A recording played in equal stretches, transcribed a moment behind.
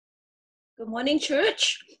Good morning,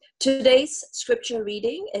 church. Today's scripture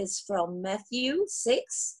reading is from Matthew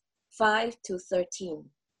 6, 5 to 13.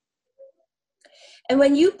 And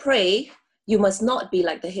when you pray, you must not be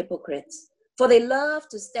like the hypocrites, for they love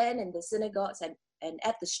to stand in the synagogues and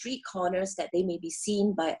at the street corners that they may be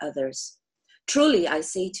seen by others. Truly, I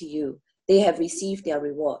say to you, they have received their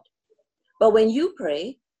reward. But when you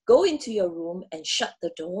pray, go into your room and shut the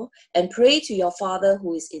door and pray to your Father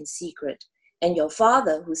who is in secret. And your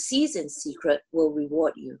Father who sees in secret will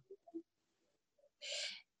reward you.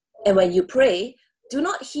 And when you pray, do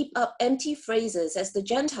not heap up empty phrases as the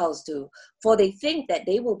Gentiles do, for they think that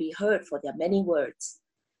they will be heard for their many words.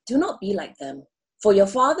 Do not be like them, for your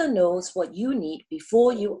Father knows what you need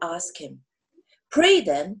before you ask him. Pray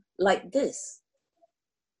then like this: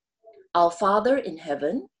 Our Father in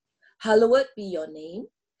heaven, hallowed be your name.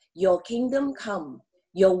 Your kingdom come,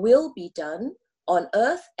 your will be done on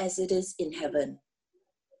earth as it is in heaven.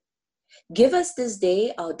 Give us this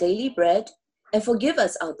day our daily bread, and forgive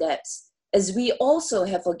us our debts, as we also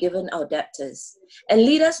have forgiven our debtors. And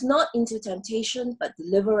lead us not into temptation, but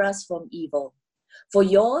deliver us from evil. For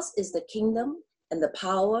yours is the kingdom, and the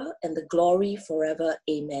power, and the glory forever.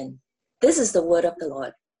 Amen. This is the word of the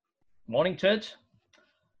Lord. Morning, church.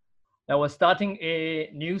 Now we're starting a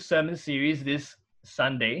new sermon series this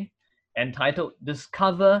Sunday entitled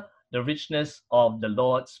Discover the Richness of the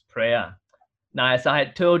Lord's Prayer. Now, as I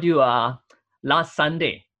had told you last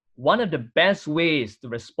Sunday, one of the best ways to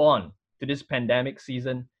respond to this pandemic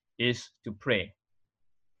season is to pray.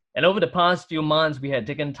 And over the past few months, we had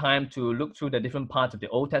taken time to look through the different parts of the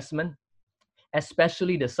Old Testament,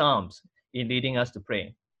 especially the Psalms, in leading us to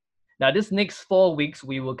pray. Now, this next 4 weeks,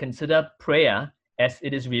 we will consider prayer as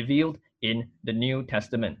it is revealed in the New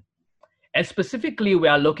Testament. And specifically, we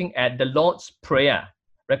are looking at the Lord's Prayer,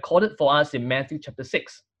 recorded for us in Matthew chapter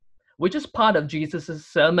 6, which is part of Jesus'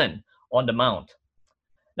 Sermon on the Mount.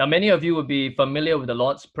 Now, many of you will be familiar with the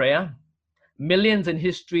Lord's Prayer. Millions in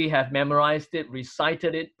history have memorized it,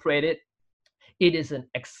 recited it, prayed it. It is an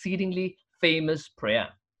exceedingly famous prayer.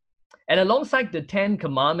 And alongside the 10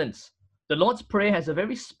 Commandments, the Lord's Prayer has a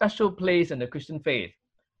very special place in the Christian faith.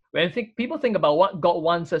 When people think about what God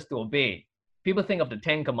wants us to obey, people think of the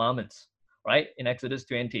 10 Commandments, right? In Exodus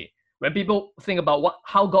 20. When people think about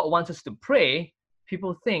how God wants us to pray,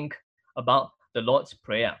 people think about the Lord's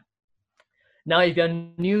Prayer. Now, if you're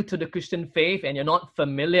new to the Christian faith and you're not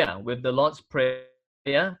familiar with the Lord's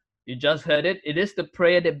Prayer, you just heard it. It is the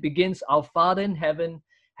prayer that begins, Our Father in heaven,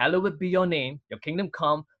 hallowed be your name. Your kingdom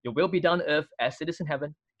come, your will be done on earth as it is in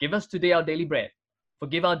heaven. Give us today our daily bread.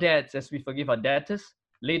 Forgive our debts as we forgive our debtors.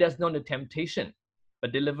 Lead us not into temptation,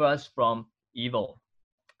 but deliver us from evil.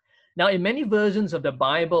 Now, in many versions of the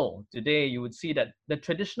Bible today, you would see that the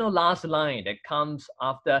traditional last line that comes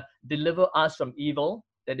after deliver us from evil,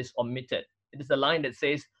 that is omitted. It is the line that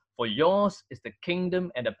says, For yours is the kingdom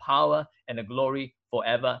and the power and the glory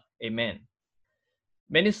forever. Amen.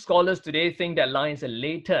 Many scholars today think that line is a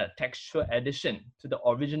later textual addition to the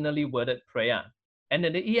originally worded prayer. And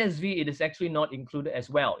in the ESV, it is actually not included as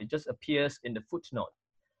well. It just appears in the footnote.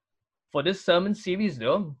 For this sermon series,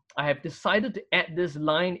 though, I have decided to add this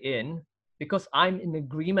line in because I'm in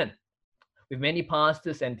agreement with many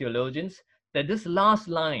pastors and theologians that this last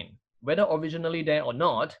line, whether originally there or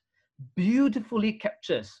not, beautifully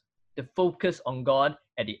captures the focus on God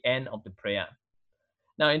at the end of the prayer.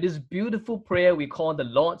 Now, in this beautiful prayer we call the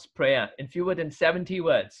Lord's Prayer, in fewer than 70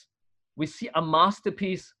 words, we see a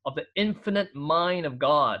masterpiece of the infinite mind of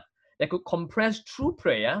God that could compress true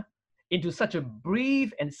prayer into such a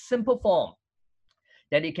brief and simple form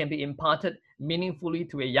that it can be imparted meaningfully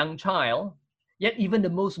to a young child, yet even the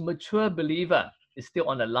most mature believer is still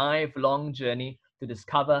on a lifelong journey to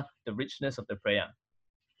discover the richness of the prayer.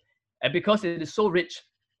 And because it is so rich,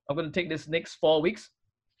 I'm going to take this next 4 weeks,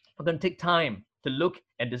 I'm going to take time to look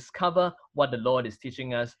and discover what the Lord is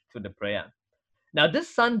teaching us through the prayer. Now,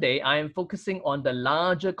 this Sunday, I am focusing on the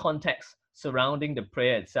larger context surrounding the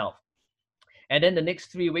prayer itself. And then the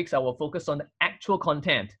next 3 weeks, I will focus on the actual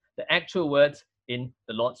content, the actual words in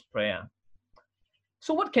the Lord's Prayer.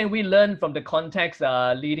 So what can we learn from the context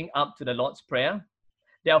leading up to the Lord's Prayer?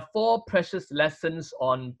 There are 4 precious lessons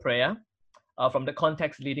on prayer from the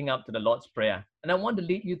context leading up to the Lord's Prayer. And I want to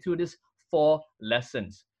lead you through these 4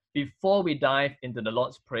 lessons before we dive into the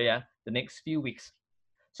Lord's Prayer the next few weeks.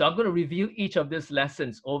 So I'm going to review each of these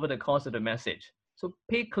lessons over the course of the message. So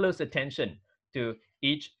pay close attention to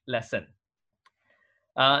each lesson.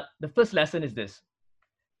 The first lesson is this: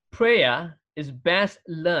 prayer is best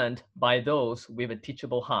learned by those with a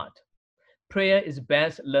teachable heart. Prayer is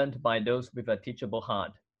best learned by those with a teachable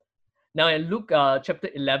heart. Now in Luke chapter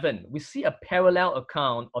 11, we see a parallel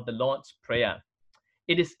account of the Lord's Prayer.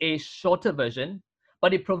 It is a shorter version,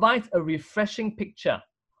 but it provides a refreshing picture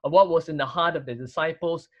of what was in the heart of the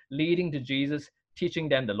disciples leading to Jesus, teaching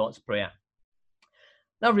them the Lord's Prayer.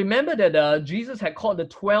 Now remember that Jesus had called the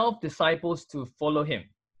 12 disciples to follow him.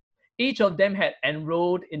 Each of them had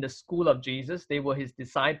enrolled in the school of Jesus. They were his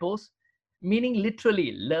disciples, meaning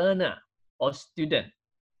literally learner or student.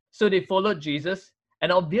 So they followed Jesus,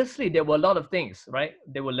 and obviously there were a lot of things, right?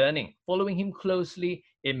 They were learning, following him closely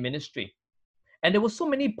in ministry. And there were so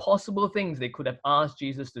many possible things they could have asked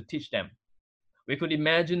Jesus to teach them. We could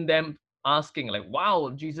imagine them asking like,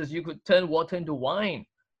 wow, Jesus, you could turn water into wine.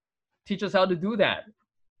 Teach us how to do that.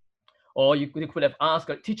 Or they could have asked,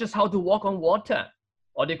 teach us how to walk on water.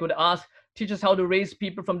 Or they could ask, teach us how to raise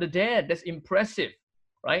people from the dead. That's impressive,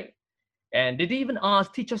 right? And they didn't even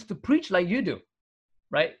ask, teach us to preach like you do,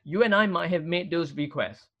 right? You and I might have made those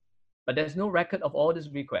requests, but there's no record of all these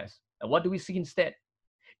requests. And what do we see instead?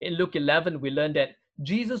 In Luke 11, we learn that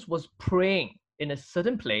Jesus was praying in a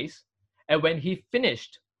certain place, and when he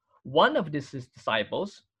finished, one of his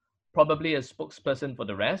disciples, probably a spokesperson for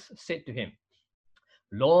the rest, said to him,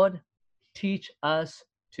 Lord, teach us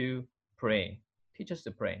to pray. Teach us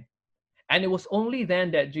to pray. And it was only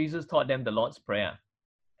then that Jesus taught them the Lord's Prayer.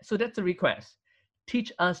 So that's the request.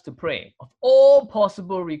 Teach us to pray. Of all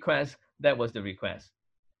possible requests, that was the request.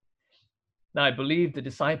 Now, I believe the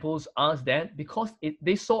disciples asked that because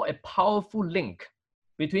they saw a powerful link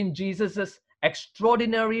between Jesus's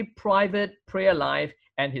extraordinary private prayer life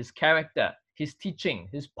and his character, his teaching,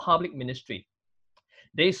 his public ministry.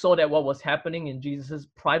 They saw that what was happening in Jesus's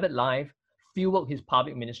private life fueled his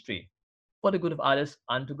public ministry for the good of others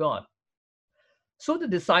unto God. So the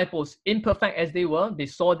disciples, imperfect as they were, they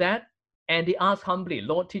saw that and they asked humbly,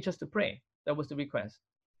 Lord, teach us to pray. That was the request.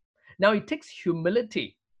 Now, it takes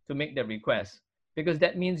humility to make that request, because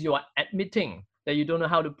that means you are admitting that you don't know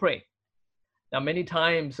how to pray. Now, many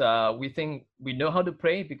times we think we know how to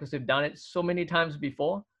pray because we've done it so many times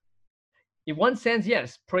before. In one sense,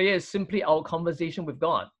 yes, prayer is simply our conversation with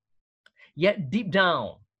God. Yet deep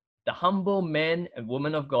down, the humble man and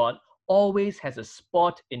woman of God always has a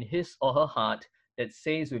spot in his or her heart that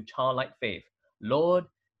says with childlike faith, Lord,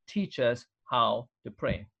 teach us how to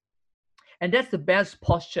pray. And that's the best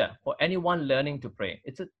posture for anyone learning to pray.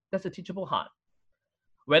 That's a teachable heart.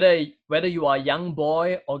 Whether you are a young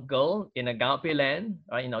boy or girl in Agape Land,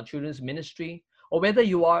 in our children's ministry, or whether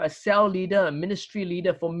you are a cell leader, a ministry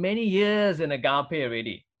leader for many years in Agape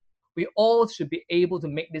already, we all should be able to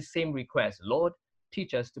make this same request. Lord,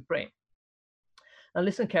 teach us to pray. Now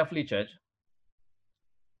listen carefully, church.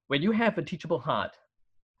 When you have a teachable heart,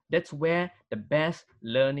 that's where the best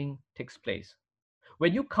learning takes place.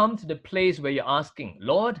 When you come to the place where you're asking,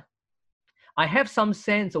 Lord, I have some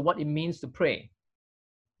sense of what it means to pray,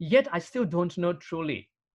 yet I still don't know truly.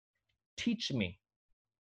 Teach me.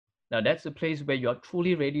 Now that's the place where you are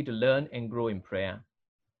truly ready to learn and grow in prayer.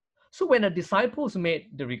 So when the disciples made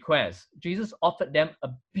the request, Jesus offered them a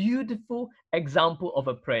beautiful example of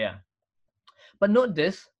a prayer. But note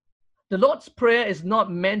this, the Lord's Prayer is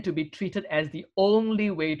not meant to be treated as the only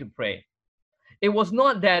way to pray. It was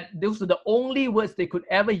not that those were the only words they could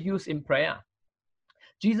ever use in prayer.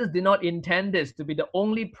 Jesus did not intend this to be the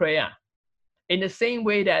only prayer. In the same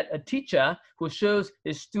way that a teacher who shows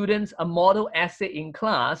his students a model essay in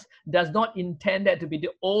class does not intend that to be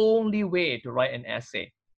the only way to write an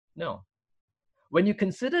essay. No. When you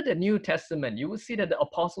consider the New Testament, you will see that the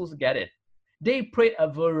apostles get it. They prayed a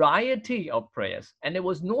variety of prayers, and there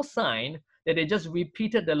was no sign that they just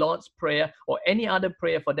repeated the Lord's Prayer or any other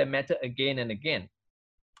prayer for that matter again and again.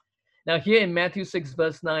 Now here in Matthew 6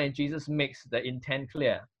 verse 9, Jesus makes the intent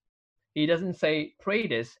clear. He doesn't say, pray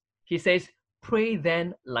this. He says, pray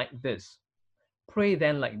then like this. Pray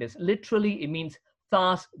then like this. Literally, it means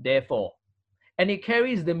thus, therefore. And it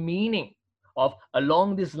carries the meaning of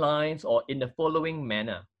along these lines or in the following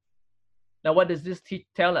manner. Now, what does this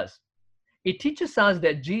tell us? It teaches us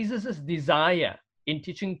that Jesus' desire in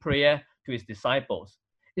teaching prayer to his disciples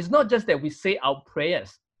is not just that we say our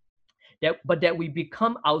prayers, but that we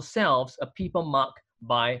become ourselves a people marked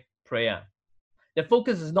by prayer. The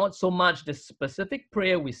focus is not so much the specific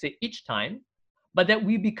prayer we say each time, but that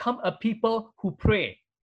we become a people who pray.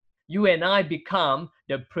 You and I become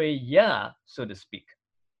the prayer, so to speak.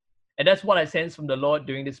 And that's what I sense from the Lord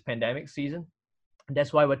during this pandemic season. And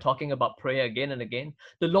that's why we're talking about prayer again and again.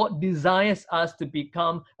 The Lord desires us to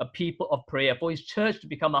become a people of prayer, for his church to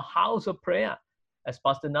become a house of prayer, as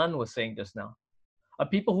Pastor Nan was saying just now. A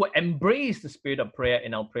people who embrace the spirit of prayer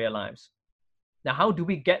in our prayer lives. Now, how do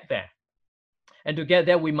we get there? And to get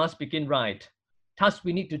there, we must begin right. Thus,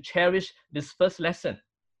 we need to cherish this first lesson.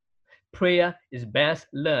 Prayer is best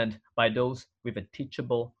learned by those with a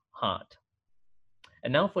teachable heart.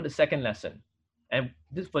 And now for the second lesson. And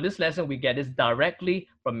for this lesson, we get this directly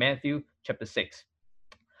from Matthew chapter 6.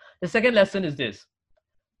 The second lesson is this.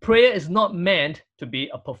 Prayer is not meant to be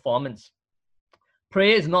a performance.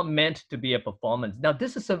 Prayer is not meant to be a performance. Now,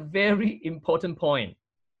 this is a very important point.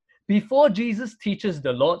 Before Jesus teaches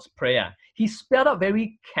the Lord's Prayer, he spelled out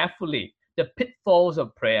very carefully the pitfalls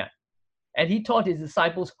of prayer. And he taught his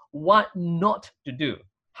disciples what not to do,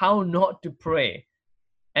 how not to pray.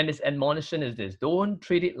 And his admonition is this: don't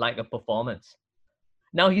treat it like a performance.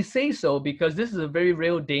 Now, he says so because this is a very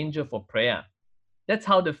real danger for prayer. That's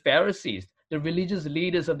how the Pharisees, the religious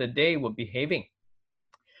leaders of the day, were behaving.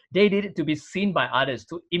 They did it to be seen by others,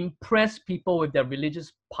 to impress people with their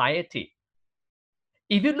religious piety.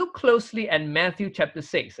 If you look closely at Matthew chapter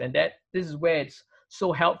 6, and this is where it's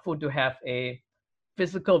so helpful to have a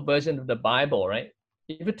physical version of the Bible, right?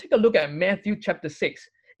 If you take a look at Matthew chapter 6,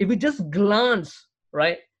 if you just glance,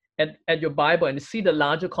 right, at your Bible and see the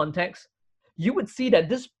larger context, you would see that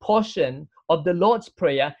this portion of the Lord's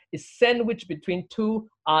Prayer is sandwiched between two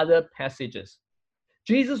other passages.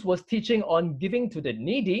 Jesus was teaching on giving to the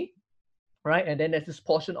needy, right? And then there's this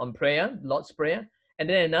portion on prayer, Lord's Prayer, and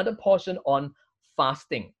then another portion on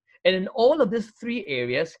fasting. And in all of these three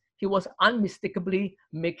areas, he was unmistakably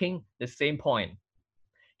making the same point.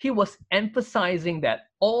 He was emphasizing that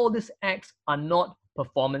all these acts are not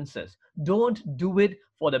performances. Don't do it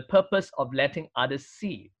for the purpose of letting others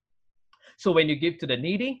see. So when you give to the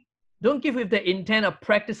needy, don't give with the intent of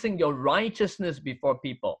practicing your righteousness before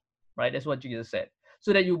people, right? That's what Jesus said,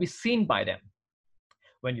 so that you'll be seen by them.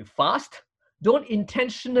 When you fast, don't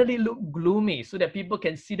intentionally look gloomy so that people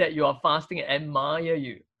can see that you are fasting and admire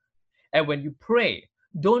you. And when you pray,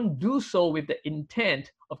 don't do so with the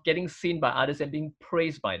intent of getting seen by others and being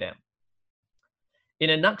praised by them. In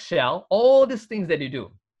a nutshell, all these things that you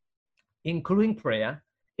do, including prayer,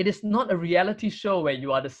 it is not a reality show where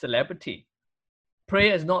you are the celebrity.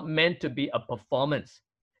 Prayer is not meant to be a performance.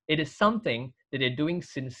 It is something that they're doing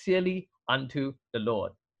sincerely unto the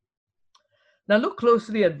Lord. Now look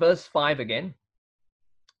closely at verse 5 again.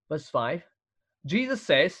 Verse 5, Jesus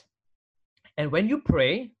says, "And when you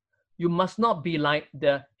pray, you must not be like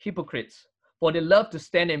the hypocrites, for they love to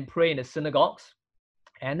stand and pray in the synagogues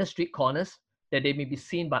and the street corners, that they may be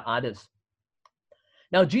seen by others."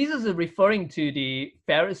 Now, Jesus is referring to the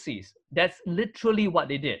Pharisees. That's literally what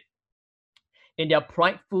they did. In their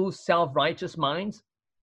prideful, self-righteous minds,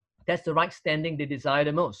 that's the right standing they desire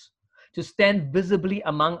the most, to stand visibly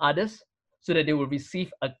among others so that they will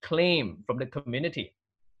receive acclaim from the community.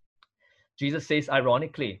 Jesus says,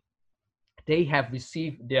 ironically, they have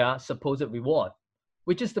received their supposed reward,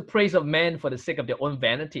 which is the praise of man for the sake of their own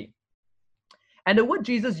vanity. And the word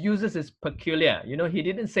Jesus uses is peculiar. You know, he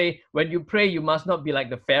didn't say, when you pray, you must not be like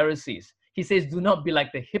the Pharisees. He says, do not be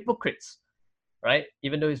like the hypocrites, right?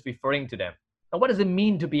 Even though he's referring to them. Now, what does it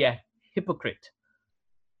mean to be a hypocrite?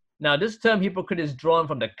 Now, this term hypocrite is drawn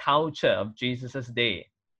from the culture of Jesus' day.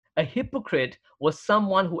 A hypocrite was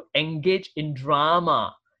someone who engaged in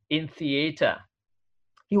drama, in theater.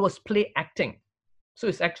 He was play acting. So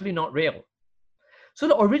it's actually not real. So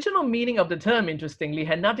the original meaning of the term, interestingly,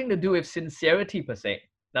 had nothing to do with sincerity per se.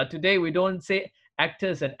 Now today we don't say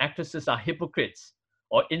actors and actresses are hypocrites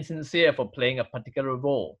or insincere for playing a particular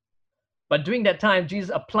role. But during that time, Jesus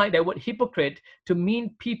applied that word hypocrite to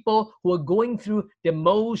mean people who were going through the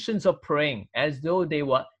motions of praying as though they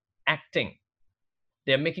were acting.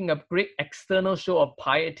 They're making a great external show of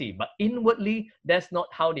piety, but inwardly, that's not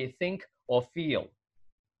how they think or feel.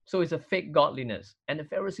 So it's a fake godliness. And the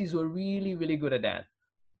Pharisees were really, really good at that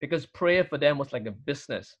because prayer for them was like a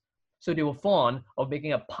business. So they were fond of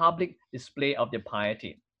making a public display of their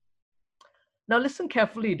piety. Now listen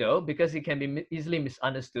carefully though, because it can be easily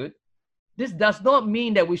misunderstood. This does not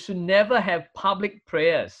mean that we should never have public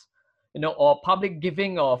prayers, or public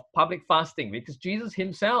giving or public fasting, because Jesus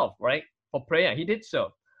himself, right, for prayer, he did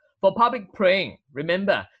so. For public praying,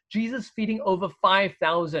 remember, Jesus feeding over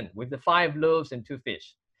 5,000 with the 5 loaves and 2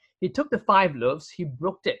 fish. He took the 5 loaves, he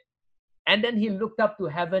broke it, and then he looked up to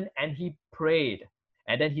heaven and he prayed.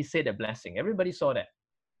 And then he said a blessing. Everybody saw that.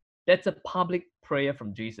 That's a public prayer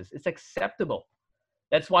from Jesus. It's acceptable.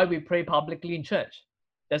 That's why we pray publicly in church.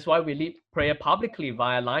 That's why we lead prayer publicly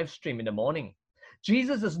via live stream in the morning.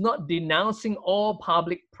 Jesus is not denouncing all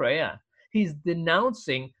public prayer. He's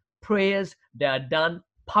denouncing prayers that are done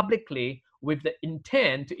publicly with the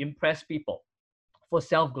intent to impress people for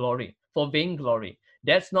self-glory, for vainglory.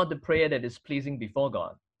 That's not the prayer that is pleasing before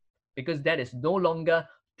God, because that is no longer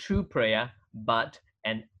true prayer, but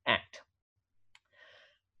an act.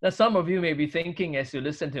 Now, some of you may be thinking as you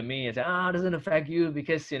listen to me, it doesn't affect you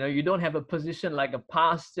because you don't have a position like a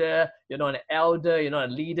pastor, you're not an elder, you're not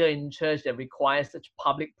a leader in church that requires such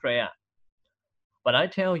public prayer. But I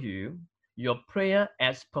tell you, your prayer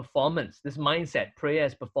as performance, this mindset, prayer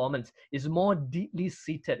as performance, is more deeply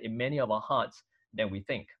seated in many of our hearts than we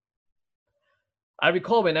think. I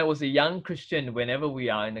recall when I was a young Christian, whenever we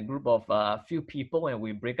are in a group of a few people and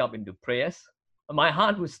we break up into prayers, my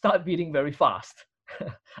heart would start beating very fast.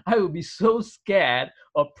 I would be so scared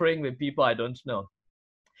of praying with people I don't know.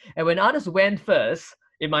 And when others went first,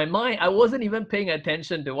 in my mind, I wasn't even paying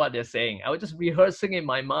attention to what they're saying. I was just rehearsing in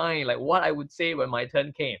my mind, like what I would say when my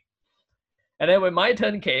turn came. And then when my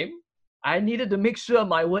turn came, I needed to make sure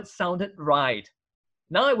my words sounded right.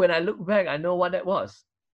 Now, when I look back, I know what that was.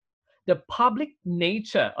 The public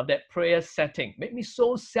nature of that prayer setting made me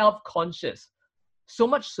so self-conscious, so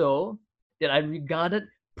much so that I regarded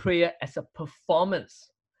prayer as a performance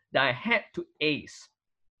that I had to ace.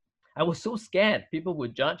 I was so scared people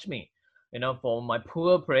would judge me, for my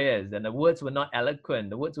poor prayers, and the words were not eloquent,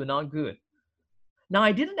 the words were not good. Now,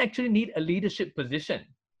 I didn't actually need a leadership position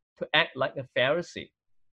to act like a Pharisee.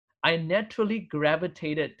 I naturally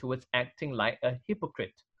gravitated towards acting like a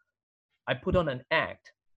hypocrite. I put on an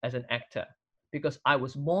act as an actor because I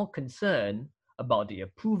was more concerned about the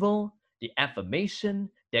approval, the affirmation,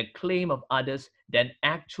 the acclaim of others than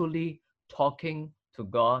actually talking to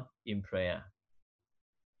God in prayer.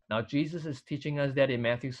 Now, Jesus is teaching us that in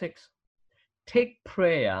Matthew 6. Take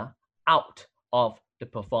prayer out of the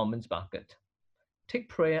performance bucket. Take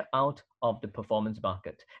prayer out of the performance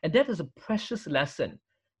bucket. And that is a precious lesson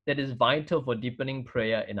that is vital for deepening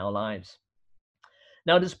prayer in our lives.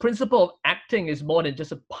 Now, this principle of acting is more than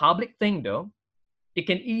just a public thing, though. It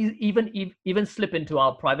can even slip into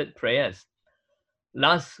our private prayers.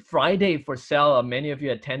 Last Friday, for sale, many of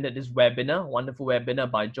you attended this webinar, wonderful webinar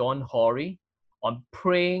by John Horry on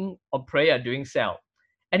prayer during cell.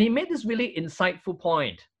 And he made this really insightful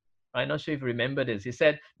point. I'm not sure if you remember this. He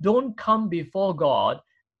said, don't come before God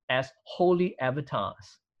as holy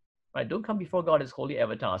avatars. Right? Don't come before God as holy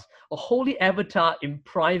avatars. A holy avatar in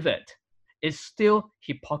private is still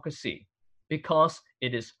hypocrisy because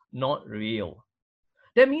it is not real.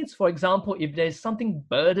 That means, for example, if there's something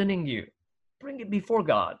burdening you, bring it before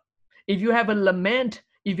God. If you have a lament,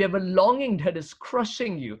 if you have a longing that is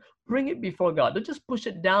crushing you, bring it before God. Don't just push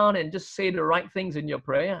it down and just say the right things in your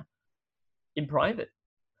prayer in private.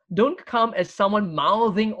 Don't come as someone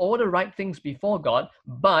mouthing all the right things before God,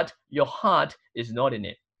 but your heart is not in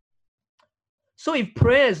it. So if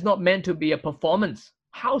prayer is not meant to be a performance,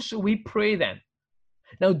 how should we pray then?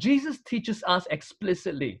 Now, Jesus teaches us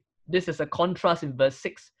explicitly. This is a contrast in verse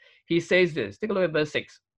 6. He says this. Take a look at verse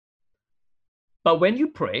 6. But when you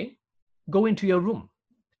pray, go into your room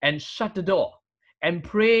and shut the door and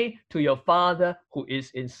pray to your Father who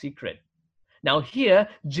is in secret. Now here,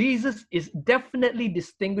 Jesus is definitely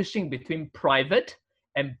distinguishing between private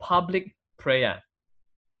and public prayer.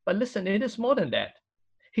 But listen, it is more than that.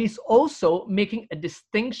 He's also making a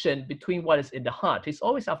distinction between what is in the heart. He's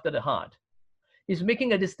always after the heart. He's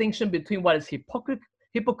making a distinction between what is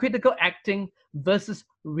hypocritical acting versus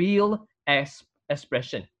real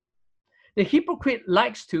expression. The hypocrite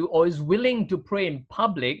likes to or is willing to pray in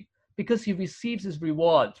public because he receives his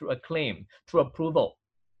reward through acclaim, through approval.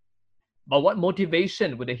 But what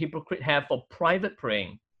motivation would a hypocrite have for private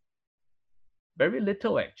praying? Very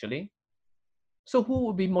little, actually. So who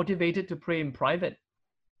would be motivated to pray in private?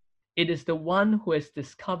 It is the one who has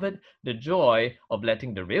discovered the joy of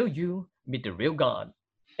letting the real you meet the real God,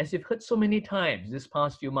 as you've heard so many times this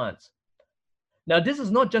past few months. Now, this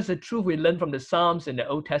is not just a truth we learn from the Psalms in the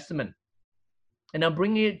Old Testament. And I'm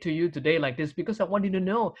bringing it to you today like this because I want you to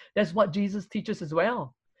know that's what Jesus teaches as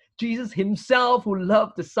well. Jesus himself, who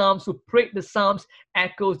loved the Psalms, who prayed the Psalms,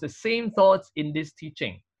 echoes the same thoughts in this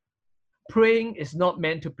teaching. Praying is not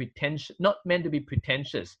meant to be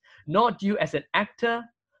pretentious, not you as an actor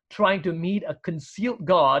trying to meet a concealed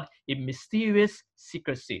God in mysterious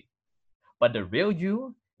secrecy, but the real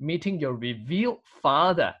you meeting your revealed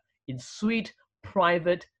Father in sweet,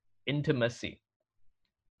 private intimacy.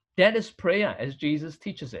 That is prayer as Jesus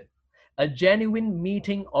teaches it, a genuine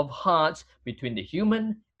meeting of hearts between the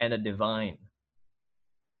human and the divine.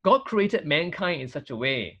 God created mankind in such a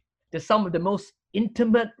way that some of the most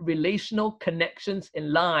intimate relational connections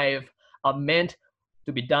in life are meant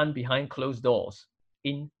to be done behind closed doors,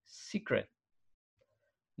 in secret.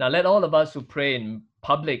 Now, let all of us who pray in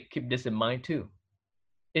public keep this in mind too.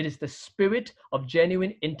 It is the spirit of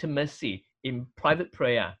genuine intimacy in private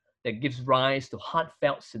prayer that gives rise to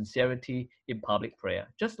heartfelt sincerity in public prayer,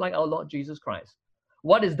 just like our Lord Jesus Christ.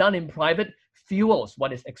 What is done in private fuels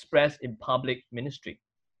what is expressed in public ministry,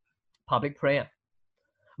 public prayer.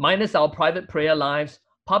 Minus our private prayer lives,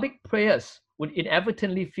 public prayers would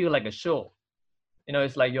inevitably feel like a show.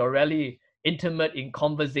 It's like you're really intimate in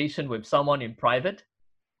conversation with someone in private,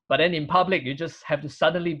 but then in public, you just have to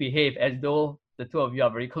suddenly behave as though the two of you are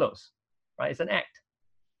very close, right? It's an act.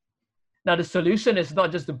 Now, the solution is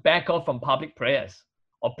not just to back off from public prayers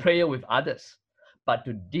or prayer with others, but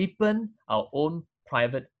to deepen our own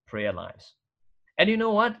private prayer lives. And you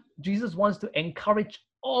know what? Jesus wants to encourage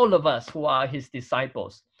all of us who are his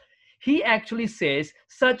disciples. He actually says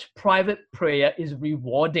such private prayer is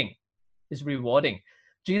rewarding. It's rewarding.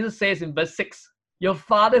 Jesus says in verse 6, your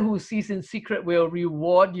Father who sees in secret will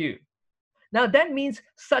reward you. Now that means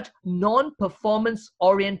such non-performance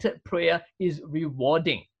oriented prayer is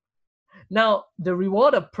rewarding. Now, the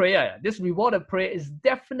reward of prayer, this reward of prayer is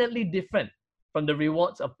definitely different from the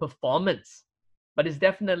rewards of performance, but it's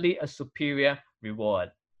definitely a superior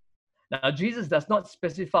reward. Now, Jesus does not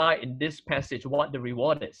specify in this passage what the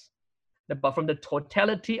reward is. But from the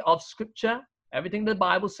totality of Scripture, everything the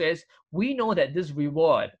Bible says, we know that this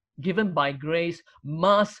reward given by grace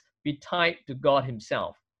must be tied to God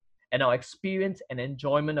himself and our experience and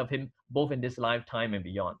enjoyment of him both in this lifetime and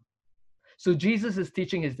beyond. So Jesus is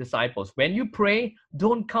teaching his disciples, when you pray,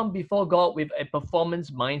 don't come before God with a performance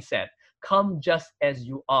mindset. Come just as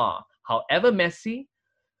you are, however messy,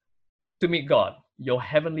 to meet God, your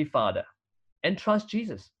heavenly Father, and trust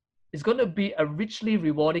Jesus. It's going to be a richly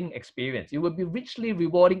rewarding experience. It will be richly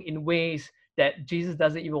rewarding in ways that Jesus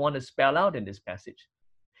doesn't even want to spell out in this passage.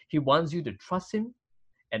 He wants you to trust him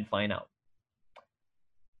and find out.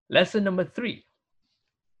 Lesson number 3.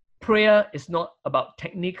 Prayer is not about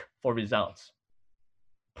technique for results.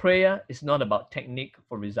 Prayer is not about technique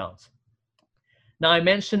for results. Now, I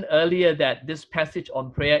mentioned earlier that this passage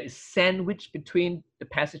on prayer is sandwiched between the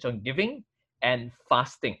passage on giving and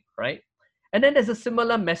fasting, right? And then there's a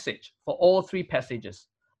similar message for all 3 passages.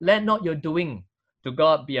 Let not your doing to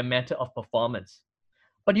God be a matter of performance.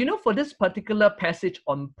 But for this particular passage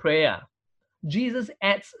on prayer, Jesus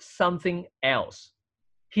adds something else.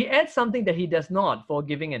 He adds something that he does not for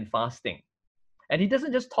giving and fasting. And he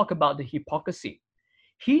doesn't just talk about the hypocrisy.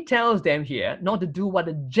 He tells them here not to do what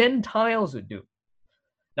the Gentiles would do.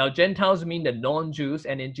 Now, Gentiles mean the non-Jews,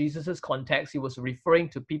 and in Jesus' context, he was referring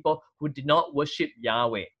to people who did not worship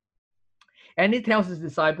Yahweh. And he tells his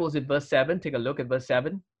disciples in verse 7, take a look at verse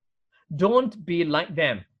 7, don't be like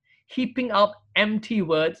them, heaping up empty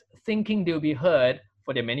words, thinking they'll be heard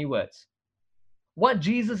for their many words. What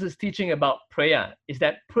Jesus is teaching about prayer is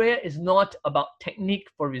that prayer is not about technique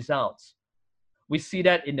for results. We see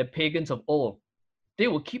that in the pagans of old. They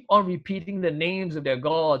will keep on repeating the names of their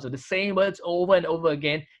gods or the same words over and over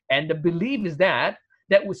again, and the belief is that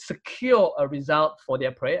would secure a result for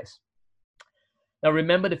their prayers. Now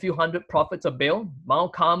remember the few hundred prophets of Baal,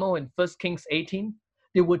 Mount Carmel in 1 Kings 18?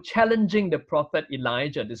 They were challenging the prophet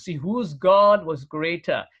Elijah to see whose God was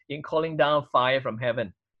greater in calling down fire from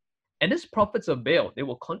heaven. And these prophets of Baal, they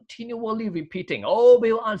were continually repeating, oh,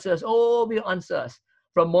 Baal answer us, oh, Baal answer us,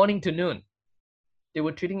 from morning to noon. They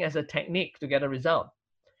were treating it as a technique to get a result.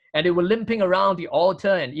 And they were limping around the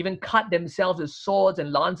altar and even cut themselves with swords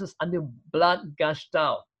and lances until blood gushed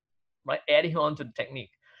out, right? Adding on to the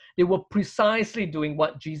technique. They were precisely doing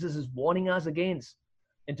what Jesus is warning us against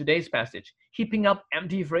in today's passage, heaping up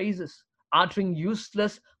empty phrases, uttering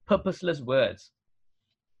useless, purposeless words.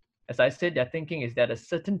 As I said, their thinking is that a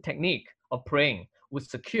certain technique of praying would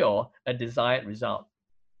secure a desired result.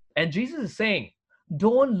 And Jesus is saying,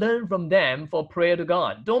 don't learn from them for prayer to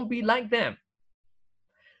God. Don't be like them.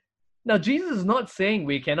 Now, Jesus is not saying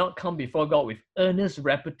we cannot come before God with earnest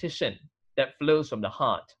repetition that flows from the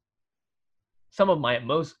heart. Some of my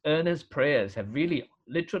most earnest prayers have really,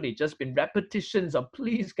 literally just been repetitions of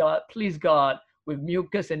please God, with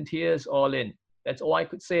mucus and tears all in. That's all I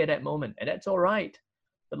could say at that moment. And that's all right.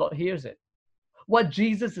 The Lord hears it. What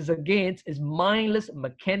Jesus is against is mindless,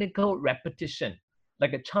 mechanical repetition,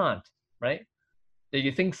 like a chant, right? That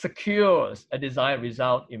you think secures a desired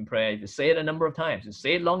result in prayer. If you say it a number of times, you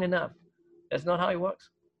say it long enough. That's not how it works.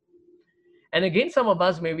 And again, some of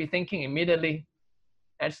us may be thinking immediately,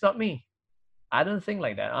 that's not me. I don't think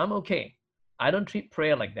like that. I'm okay. I don't treat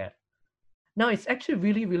prayer like that. Now, it's actually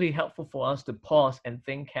really, really helpful for us to pause and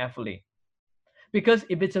think carefully. Because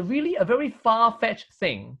if it's a very far-fetched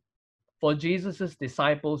thing for Jesus'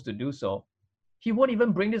 disciples to do so, he won't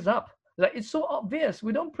even bring this up. Like, it's so obvious.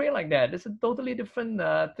 We don't pray like that. It's a totally different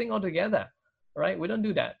thing altogether, right? We don't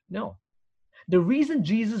do that. No. The reason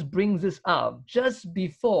Jesus brings this up just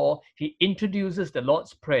before he introduces the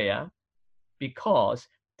Lord's Prayer, because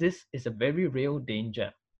this is a very real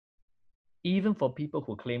danger. even for people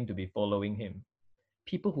who claim to be following him,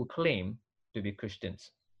 people who claim to be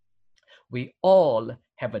Christians. We all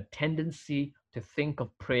have a tendency to think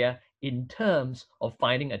of prayer in terms of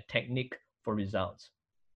finding a technique for results.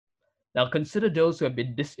 Now consider those who have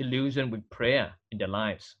been disillusioned with prayer in their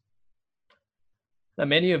lives. Now,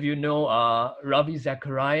 many of you know Ravi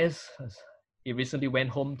Zacharias. He recently went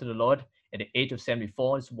home to the Lord at the age of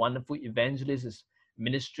 74. He's a wonderful evangelist. His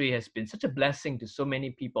ministry has been such a blessing to so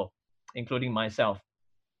many people, including myself.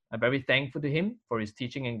 I'm very thankful to him for his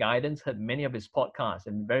teaching and guidance, heard many of his podcasts,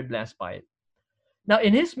 and been very blessed by it. Now,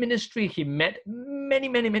 in his ministry, he met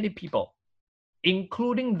many people,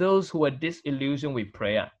 including those who were disillusioned with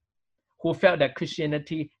prayer, who felt that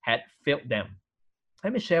Christianity had failed them.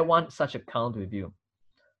 Let me share one such account with you.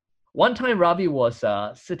 One time, Ravi was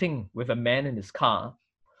sitting with a man in his car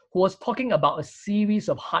who was talking about a series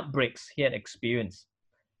of heartbreaks he had experienced.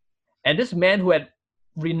 And this man who had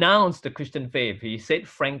renounced the Christian faith, he said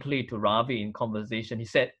frankly to Ravi in conversation, he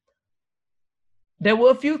said, "There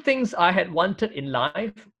were a few things I had wanted in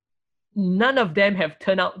life. None of them have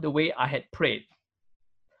turned out the way I had prayed.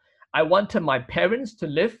 I wanted my parents to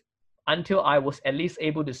live until I was at least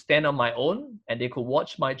able to stand on my own and they could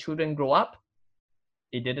watch my children grow up.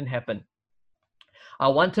 It didn't happen. I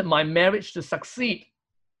wanted my marriage to succeed,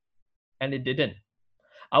 and it didn't.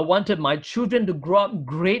 I wanted my children to grow up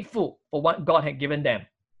grateful for what God had given them.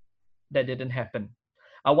 That didn't happen.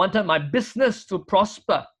 I wanted my business to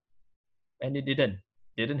prosper, and it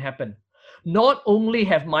didn't happen. Not only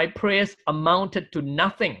have my prayers amounted to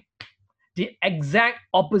nothing, the exact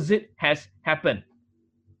opposite has happened."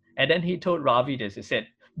 And then he told Ravi this. He said,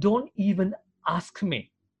 "Don't even ask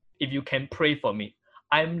me if you can pray for me.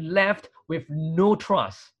 I'm left with no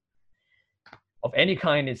trust of any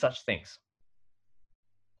kind in such things."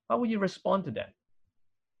 How would you respond to that?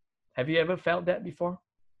 Have you ever felt that before?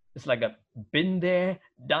 It's like I've been there,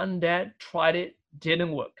 done that, tried it,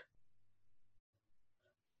 didn't work.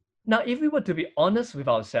 Now, if we were to be honest with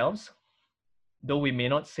ourselves, though we may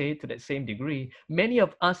not say it to that same degree, many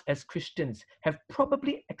of us as Christians have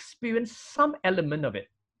probably experienced some element of it,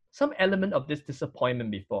 some element of this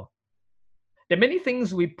disappointment before. There are many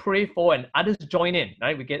things we pray for and others join in,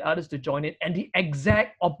 right? We get others to join in and the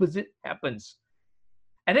exact opposite happens.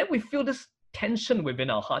 And then we feel this tension within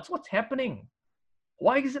our hearts. What's happening?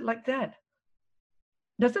 Why is it like that?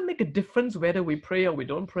 Does it make a difference whether we pray or we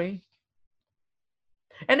don't pray?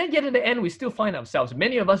 And then yet in the end, we still find ourselves,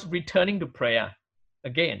 many of us, returning to prayer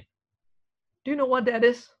again. Do you know what that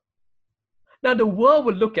is? Now, the world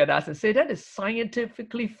would look at us and say, that is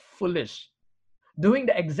scientifically foolish. Doing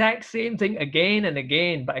the exact same thing again and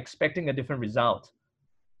again, but expecting a different result.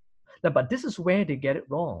 Now, but this is where they get it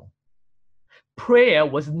wrong. Prayer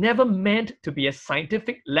was never meant to be a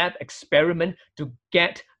scientific lab experiment to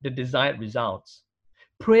get the desired results.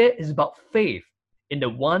 Prayer is about faith in the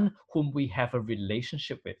one whom we have a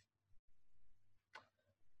relationship with.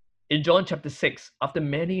 In John chapter 6, after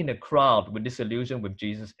many in the crowd were disillusioned with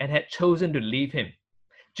Jesus and had chosen to leave him,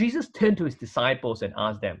 Jesus turned to his disciples and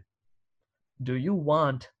asked them, "Do you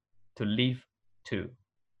want to leave too?"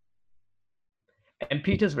 And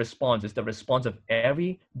Peter's response is the response of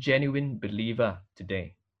every genuine believer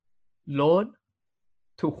today. "Lord,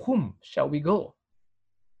 to whom shall we go?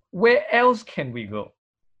 Where else can we go?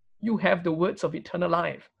 You have the words of eternal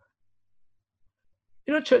life."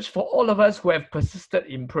 You know, church, for all of us who have persisted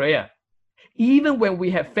in prayer, even when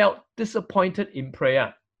we have felt disappointed in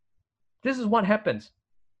prayer, this is what happens.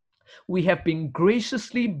 We have been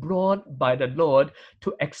graciously brought by the Lord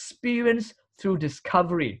to experience through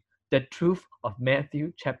discovery the truth of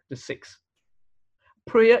Matthew chapter 6.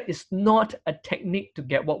 Prayer is not a technique to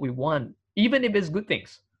get what we want, even if it's good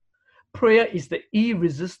things. Prayer is the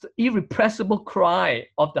irrepressible cry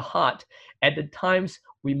of the heart at the times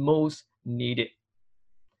we most need it.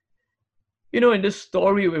 You know, in this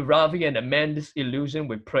story with Ravi and the man disillusioned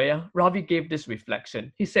with prayer, Ravi gave this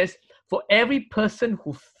reflection. He says, for every person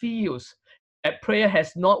who feels that prayer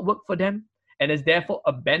has not worked for them and has therefore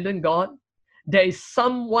abandoned God, there is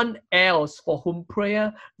someone else for whom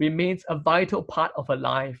prayer remains a vital part of her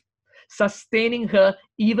life, sustaining her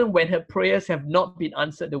even when her prayers have not been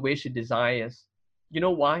answered the way she desires. You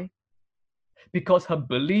know why? Because her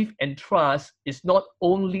belief and trust is not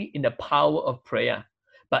only in the power of prayer,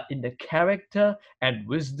 but in the character and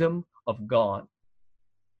wisdom of God.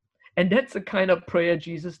 And that's the kind of prayer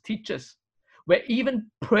Jesus teaches, where even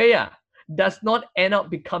prayer does not end up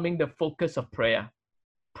becoming the focus of prayer.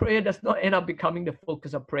 Prayer does not end up becoming the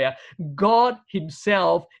focus of prayer. God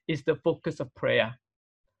himself is the focus of prayer.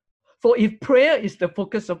 For if prayer is the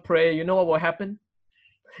focus of prayer, you know what will happen?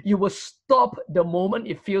 You will stop the moment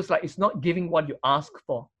it feels like it's not giving what you ask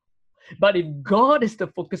for. But if God is the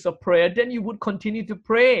focus of prayer, then you would continue to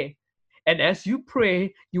pray. And as you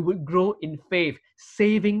pray, you would grow in faith,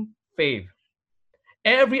 saving faith.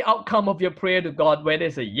 Every outcome of your prayer to God, whether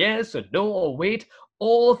it's a yes, a no, or wait,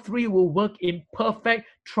 all three will work in perfect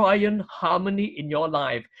triune harmony in your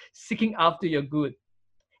life, seeking after your good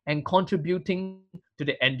and contributing to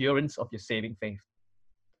the endurance of your saving faith.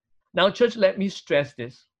 Now, church, let me stress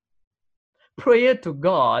this. Prayer to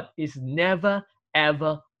God is never,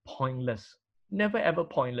 ever pointless. Never, ever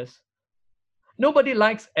pointless. Nobody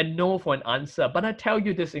likes a no for an answer, but I tell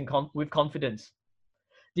you this with confidence.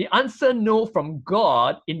 The answer no from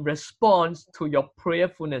God in response to your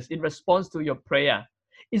prayerfulness, in response to your prayer,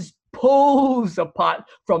 is poles apart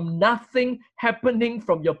from nothing happening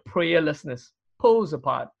from your prayerlessness. Poles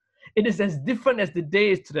apart. It is as different as the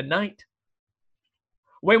day is to the night.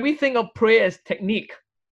 When we think of prayer as technique,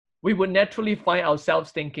 we would naturally find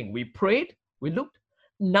ourselves thinking, we prayed, we looked,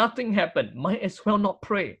 nothing happened, might as well not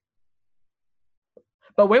pray.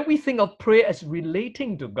 But when we think of prayer as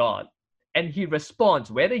relating to God, and He responds,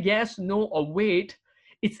 whether yes, no, or wait,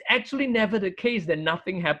 it's actually never the case that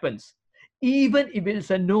nothing happens. Even if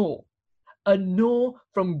it's a no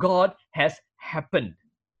from God has happened.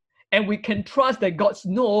 And we can trust that God's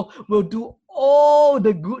no will do all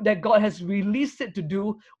the good that God has released it to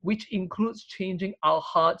do, which includes changing our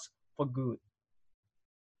hearts for good.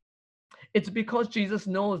 It's because Jesus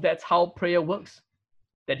knows that's how prayer works,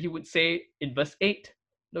 that He would say in verse 8,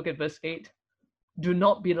 look at verse 8, do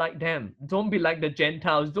not be like them. Don't be like the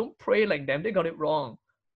Gentiles. Don't pray like them. They got it wrong.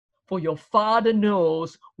 For your Father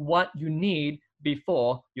knows what you need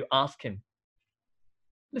before you ask Him.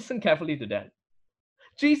 Listen carefully to that.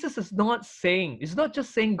 Jesus is not saying, it's not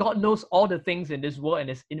just saying God knows all the things in this world and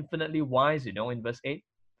is infinitely wise, in verse 8.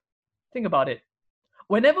 Think about it.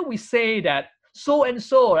 Whenever we say that so and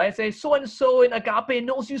so, right? Say so and so in agape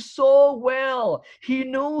knows you so well. He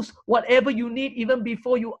knows whatever you need even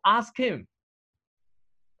before you ask Him.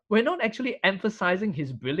 We're not actually emphasizing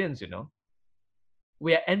His brilliance,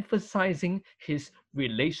 We are emphasizing His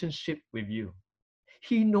relationship with you.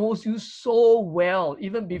 He knows you so well.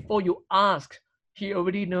 Even before you ask, He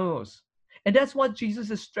already knows. And that's what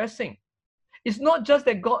Jesus is stressing. It's not just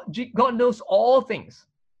that God knows all things,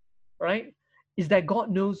 right? It's that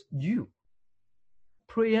God knows you.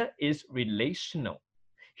 Prayer is relational.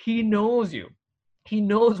 He knows you. He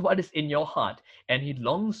knows what is in your heart, and He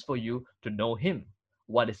longs for you to know Him,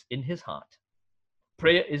 what is in His heart.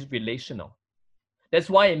 Prayer is relational. That's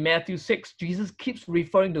why in Matthew 6, Jesus keeps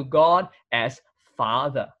referring to God as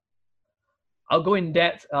Father. I'll go in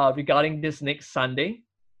depth regarding this next Sunday,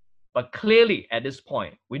 but clearly at this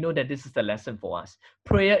point, we know that this is the lesson for us.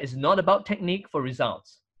 Prayer is not about technique for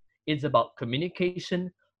results. It's about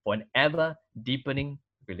communication for an ever-deepening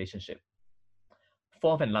relationship.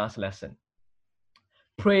 Fourth and last lesson.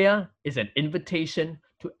 Prayer is an invitation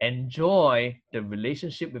to enjoy the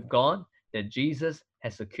relationship with God that Jesus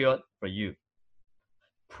has secured for you.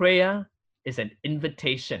 Prayer is an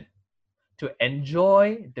invitation to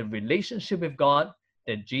enjoy the relationship with God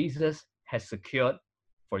that Jesus has secured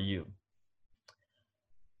for you.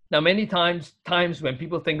 Now, many times when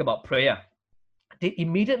people think about prayer, they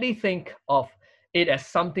immediately think of it as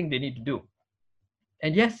something they need to do.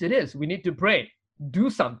 And yes, it is. We need to pray. Do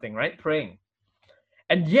something, right? Praying.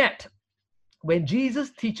 And yet, when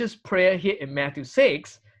Jesus teaches prayer here in Matthew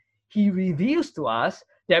 6, He reveals to us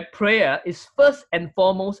that prayer is first and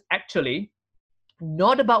foremost actually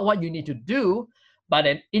not about what you need to do, but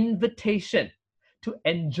an invitation to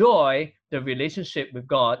enjoy the relationship with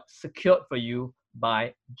God secured for you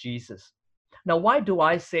by Jesus. Now, why do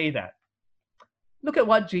I say that? Look at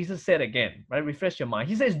what Jesus said again, right? Refresh your mind.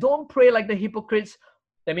 He says, don't pray like the hypocrites.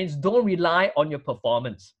 That means don't rely on your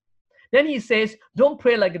performance. Then He says, don't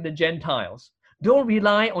pray like the Gentiles. Don't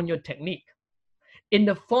rely on your technique. In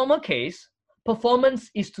the former case,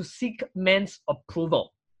 performance is to seek man's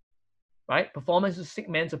approval, right? Performance is to seek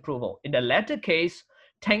man's approval. In the latter case,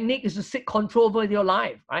 technique is to seek control over your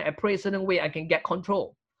life, right? I pray a certain way, I can get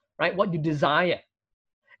control, right? What you desire.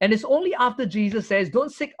 And it's only after Jesus says,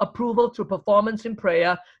 don't seek approval through performance in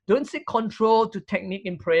prayer, don't seek control to technique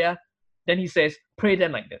in prayer, then He says, pray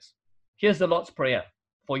then like this. Here's the Lord's Prayer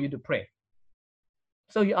for you to pray.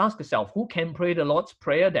 So you ask yourself, who can pray the Lord's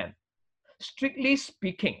Prayer then? Strictly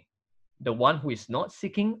speaking, the one who is not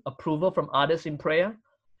seeking approval from others in prayer,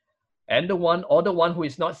 and the one who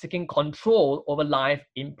is not seeking control over life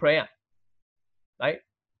in prayer, right?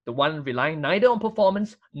 The one relying neither on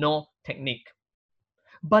performance nor technique.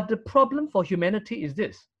 But the problem for humanity is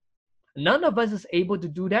this. None of us is able to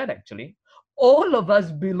do that actually. All of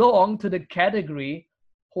us belong to the category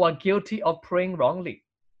who are guilty of praying wrongly.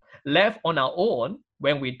 Left on our own,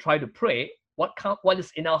 when we try to pray, what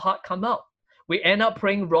is in our heart come out. We end up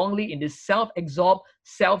praying wrongly in this self-absorbed,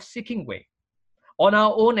 self-seeking way. On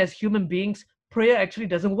our own as human beings, prayer actually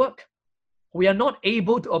doesn't work. We are not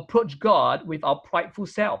able to approach God with our prideful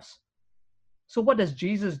selves. So what does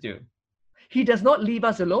Jesus do? He does not leave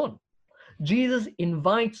us alone. Jesus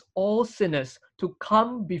invites all sinners to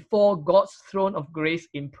come before God's throne of grace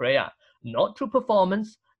in prayer, not through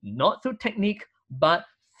performance, not through technique, but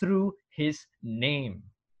through his name.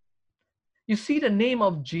 You see, the name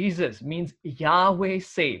of Jesus means Yahweh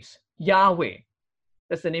saves. Yahweh,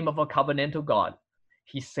 that's the name of our covenantal God.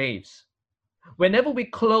 He saves. Whenever we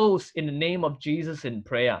close in the name of Jesus in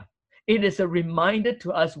prayer, it is a reminder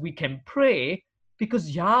to us we can pray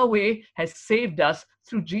because Yahweh has saved us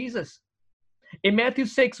through Jesus. In Matthew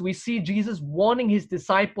 6, we see Jesus warning his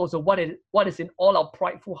disciples of what is in all our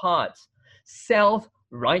prideful hearts,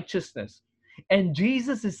 self-righteousness. And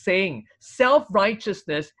Jesus is saying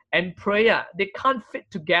self-righteousness and prayer, they can't fit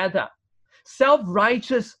together.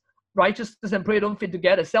 Self-righteousness and prayer don't fit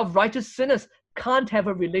together. Self-righteous sinners can't have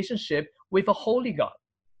a relationship with a holy God.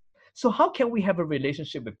 So how can we have a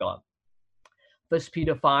relationship with God? 1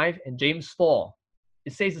 Peter 5 and James 4,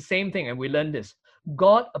 it says the same thing, and we learn this.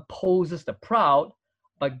 God opposes the proud,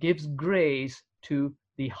 but gives grace to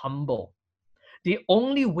the humble. The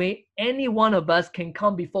only way any one of us can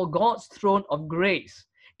come before God's throne of grace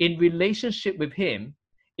in relationship with him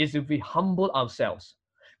is if we humble ourselves,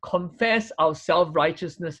 confess our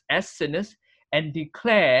self-righteousness as sinners, and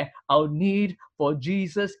declare our need for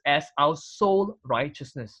Jesus as our sole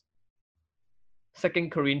righteousness. 2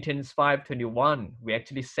 Corinthians 5:21, we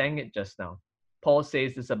actually sang it just now. Paul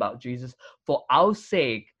says this about Jesus: for our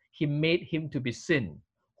sake, he made him to be sin,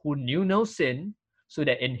 who knew no sin, so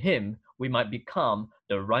that in him we might become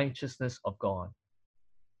the righteousness of God.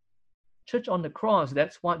 Church, on the cross,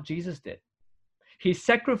 that's what Jesus did. He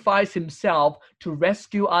sacrificed himself to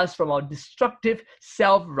rescue us from our destructive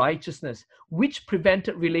self-righteousness, which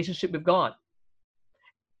prevented relationship with God.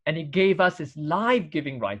 And he gave us his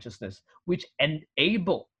life-giving righteousness, which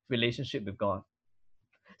enabled relationship with God.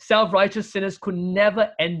 Self-righteous sinners could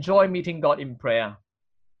never enjoy meeting God in prayer.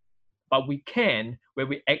 But we can when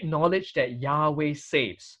we acknowledge that Yahweh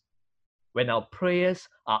saves, when our prayers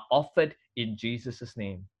are offered in Jesus'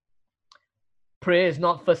 name. Prayer is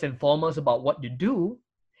not first and foremost about what you do.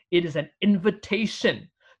 It is an invitation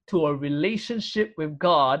to a relationship with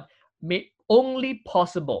God made only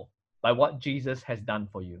possible by what Jesus has done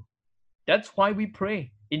for you. That's why we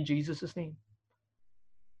pray in Jesus' name.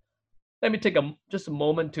 Let me take just a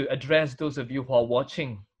moment to address those of you who are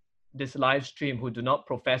watching this live stream who do not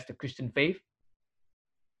profess the Christian faith.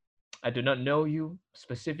 I do not know you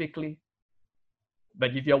specifically,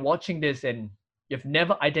 but if you're watching this and you've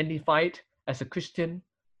never identified as a Christian,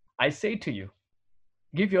 I say to you,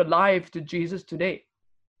 give your life to Jesus today.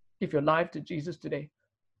 Give your life to Jesus today.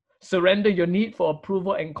 Surrender your need for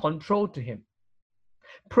approval and control to him.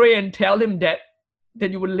 Pray and tell him that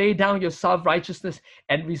you will lay down your self-righteousness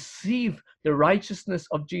and receive the righteousness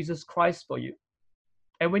of Jesus Christ for you.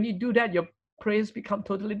 And when you do that, your prayers become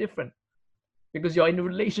totally different because you're in a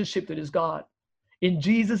relationship to this God. In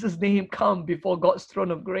Jesus' name, come before God's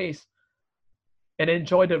throne of grace and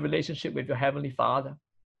enjoy the relationship with your Heavenly Father.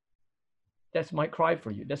 That's my cry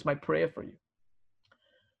for you. That's my prayer for you.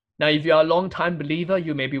 Now, if you're a long-time believer,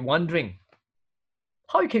 you may be wondering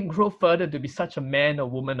how you can grow further to be such a man or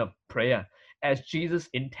woman of prayer as Jesus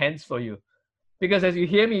intends for you. Because as you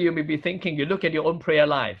hear me, you may be thinking, you look at your own prayer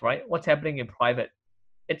life, right? What's happening in private?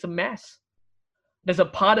 It's a mess. There's a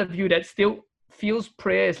part of you that still feels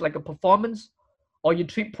prayer is like a performance, or you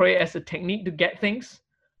treat prayer as a technique to get things.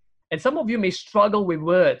 And some of you may struggle with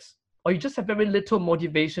words, or you just have very little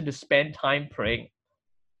motivation to spend time praying.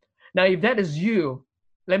 Now, if that is you,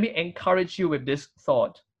 let me encourage you with this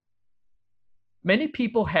thought. Many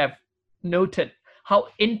people have noted how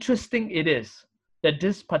interesting it is that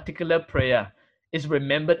this particular prayer is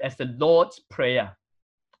remembered as the Lord's Prayer,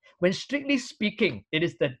 when strictly speaking, it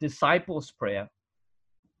is the disciples' prayer.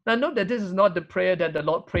 Now, note that this is not the prayer that the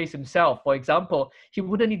Lord prays himself. For example, he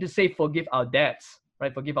wouldn't need to say, forgive our debts,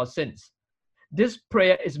 right? Forgive our sins. This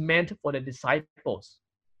prayer is meant for the disciples.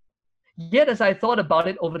 Yet, as I thought about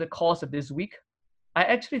it over the course of this week, I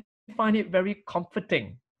actually find it very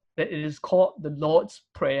comforting that it is called the Lord's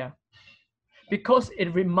Prayer, because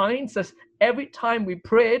it reminds us every time we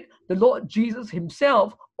pray it, the Lord Jesus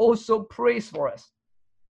himself also prays for us.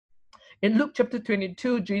 In Luke chapter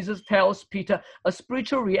 22, Jesus tells Peter a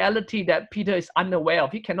spiritual reality that Peter is unaware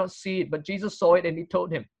of. He cannot see it, but Jesus saw it and he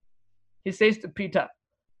told him. He says to Peter,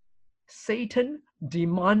 Satan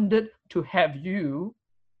demanded to have you,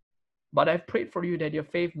 but I've prayed for you that your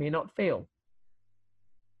faith may not fail.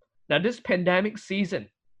 Now, this pandemic season,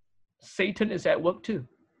 Satan is at work too.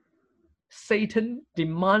 Satan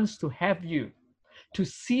demands to have you, to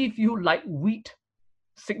sieve you like wheat,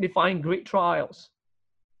 signifying great trials.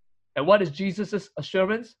 And what is Jesus'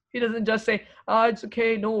 assurance? He doesn't just say, it's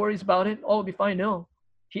okay, no worries about it, all will be fine. No.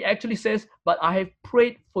 He actually says, but I have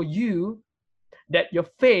prayed for you that your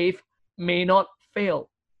faith may not fail.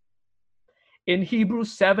 In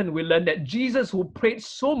Hebrews 7, we learn that Jesus, who prayed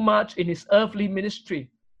so much in his earthly ministry,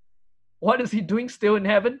 what is he doing still in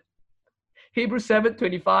heaven? Hebrews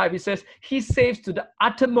 7:25, he says, he saves to the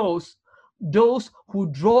uttermost those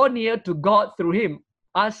who draw near to God through him,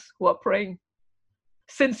 us who are praying,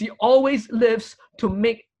 since he always lives to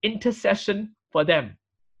make intercession for them.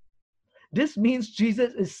 This means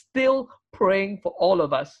Jesus is still praying for all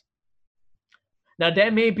of us. Now,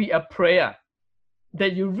 there may be a prayer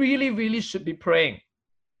that you really should be praying,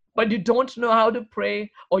 but you don't know how to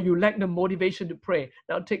pray, or you lack the motivation to pray.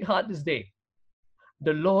 Now, take heart this day.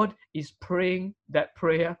 The Lord is praying that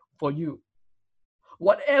prayer for you.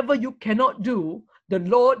 Whatever you cannot do, the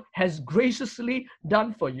Lord has graciously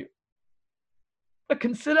done for you. But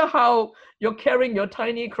consider how you're carrying your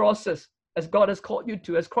tiny crosses as God has called you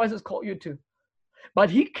to, as Christ has called you to. But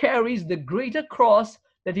he carries the greater cross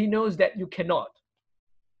that he knows that you cannot.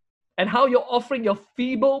 And how you're offering your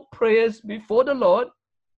feeble prayers before the Lord,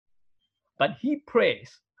 but he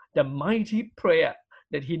prays the mighty prayer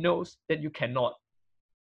that he knows that you cannot.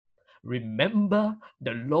 Remember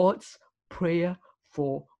the Lord's prayer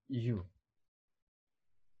for you.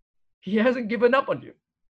 He hasn't given up on you.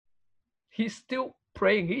 He's still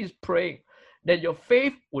praying. He is praying that your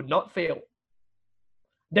faith would not fail,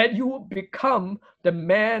 that you will become the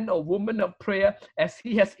man or woman of prayer as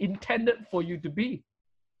he has intended for you to be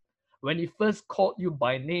when he first called you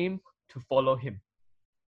by name to follow him.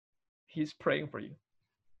 He's praying for you.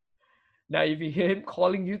 Now, if you hear him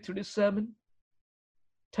calling you to this sermon,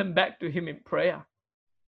 turn back to him in prayer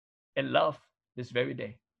and love this very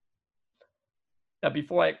day. Now,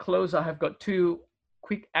 before I close, I have got 2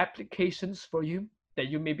 quick applications for you that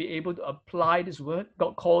you may be able to apply this word.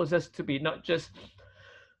 God calls us to be not just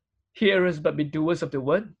hearers, but be doers of the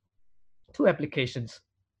word. 2 applications.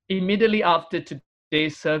 Immediately after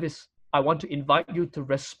today's service, I want to invite you to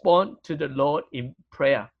respond to the Lord in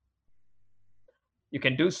prayer. You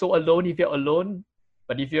can do so alone if you're alone,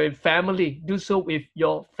 but if you're in family, do so with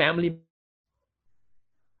your family.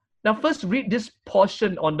 Now, first read this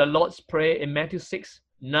portion on the Lord's Prayer in Matthew 6,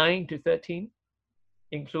 9 to 13,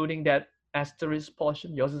 including that asterisk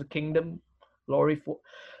portion, yours is the kingdom, glory for,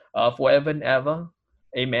 forever and ever.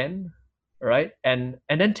 Amen. All right. And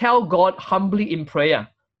then tell God humbly in prayer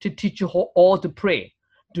to teach you all to pray,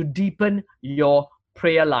 to deepen your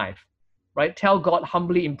prayer life. Right? Tell God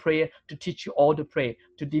humbly in prayer to teach you all to pray,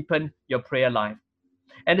 to deepen your prayer life.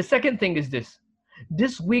 And the second thing is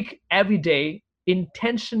this week, every day,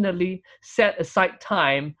 intentionally set aside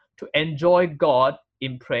time to enjoy God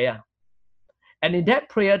in prayer. And in that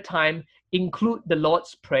prayer time, include the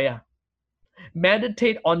Lord's Prayer.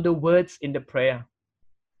 Meditate on the words in the prayer.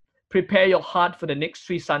 Prepare your heart for the next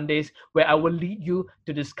 3 Sundays where I will lead you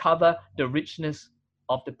to discover the richness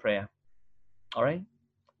of the prayer. All right?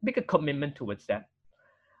 Make a commitment towards that.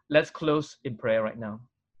 Let's close in prayer right now.